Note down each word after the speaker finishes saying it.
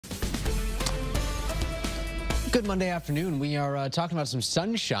Good Monday afternoon. We are talking about some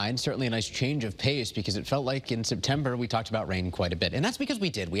sunshine, certainly a nice change of pace because it felt like in September we talked about rain quite a bit. And that's because we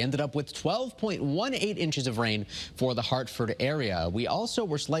did. We ended up with 12.18 inches of rain for the Hartford area. We also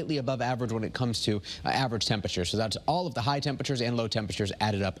were slightly above average when it comes to average temperature. So that's all of the high temperatures and low temperatures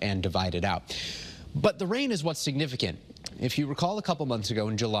added up and divided out. But the rain is what's significant. If you recall, a couple months ago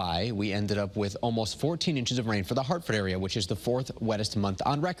in July, we ended up with almost 14 inches of rain for the Hartford area, which is the fourth wettest month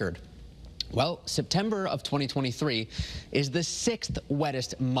on record. Well, September of 2023 is the sixth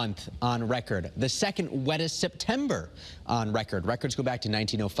wettest month on record, the second wettest September on record. Records go back to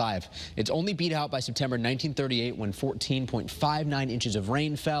 1905. It's only beat out by September 1938 when 14.59 inches of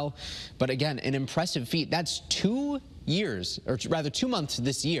rain fell. But again, an impressive feat. That's 2 years, or rather 2 months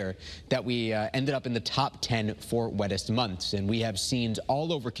this year, that we ended up in the top 10 for wettest months. And we have scenes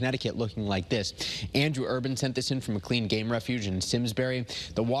all over Connecticut looking like this. Andrew Urban sent this in from McLean Game Refuge in Simsbury.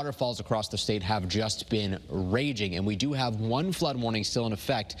 The waterfalls across the state have just been raging, and we do have one flood warning still in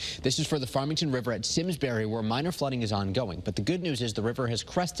effect. This is for the Farmington River at Simsbury, where minor flooding is ongoing. But the good news is the river has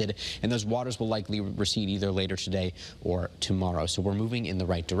crested, and those waters will likely recede either later today or tomorrow. So we're moving in the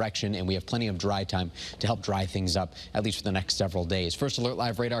right direction, and we have plenty of dry time to help dry things up, at least for the next several days. First Alert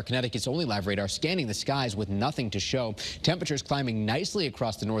Live Radar, Connecticut's only live radar, scanning the skies with nothing to show. Temperatures climbing nicely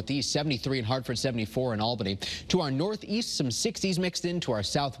across the northeast, 73 in Hartford, 74 in Albany. To our northeast, some 60s mixed in. To our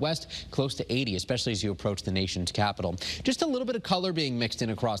southwest, close to 80, especially as you approach the nation's capital. Just a little bit of color being mixed in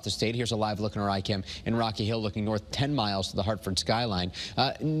across the state. Here's a live look in our iCam in Rocky Hill, looking north 10 miles to the Hartford skyline.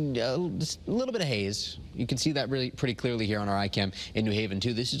 Just a little bit of haze. You can see that really pretty clearly here on our iCam in New Haven,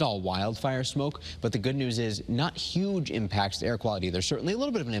 too. This is all wildfire smoke, but the good news is not huge impacts to air quality. There's certainly a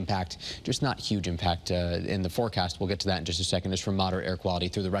little bit of an impact, just not huge impact in the forecast. We'll get to that in just a second. It's from moderate air quality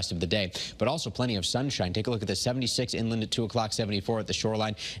through the rest of the day, but also plenty of sunshine. Take a look at the 76 inland at 2 o'clock, 74 at the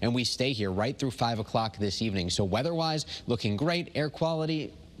shoreline, and we stay here right through 5 o'clock this evening. So weather-wise, looking great. Air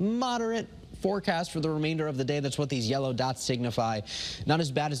quality, moderate. Forecast for the remainder of the day. That's what these yellow dots signify. Not as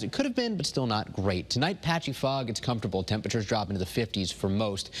bad as it could have been, but still not great. Tonight, patchy fog. It's comfortable. Temperatures drop into the 50s for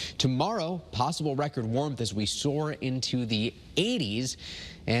most. Tomorrow, possible record warmth as we soar into the 80s.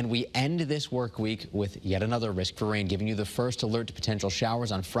 And we end this work week with yet another risk for rain, giving you the first alert to potential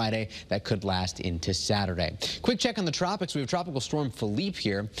showers on Friday that could last into Saturday. Quick check on the tropics. We have Tropical Storm Philippe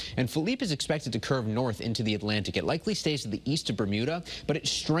here, and Philippe is expected to curve north into the Atlantic. It likely stays to the east of Bermuda, but it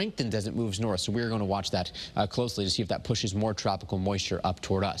strengthens as it moves north, so we're going to watch that closely to see if that pushes more tropical moisture up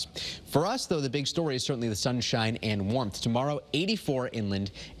toward us. For us, though, the big story is certainly the sunshine and warmth. Tomorrow, 84 inland,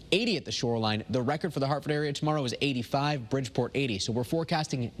 80 at the shoreline. The record for the Hartford area tomorrow is 85, Bridgeport 80. So we're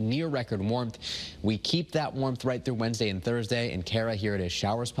forecasting near record warmth. We keep that warmth right through Wednesday and Thursday. And Kara, here it is.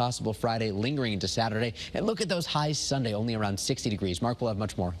 Showers possible Friday, lingering into Saturday. And look at those highs Sunday, only around 60 degrees. Mark will have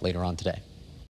much more later on today.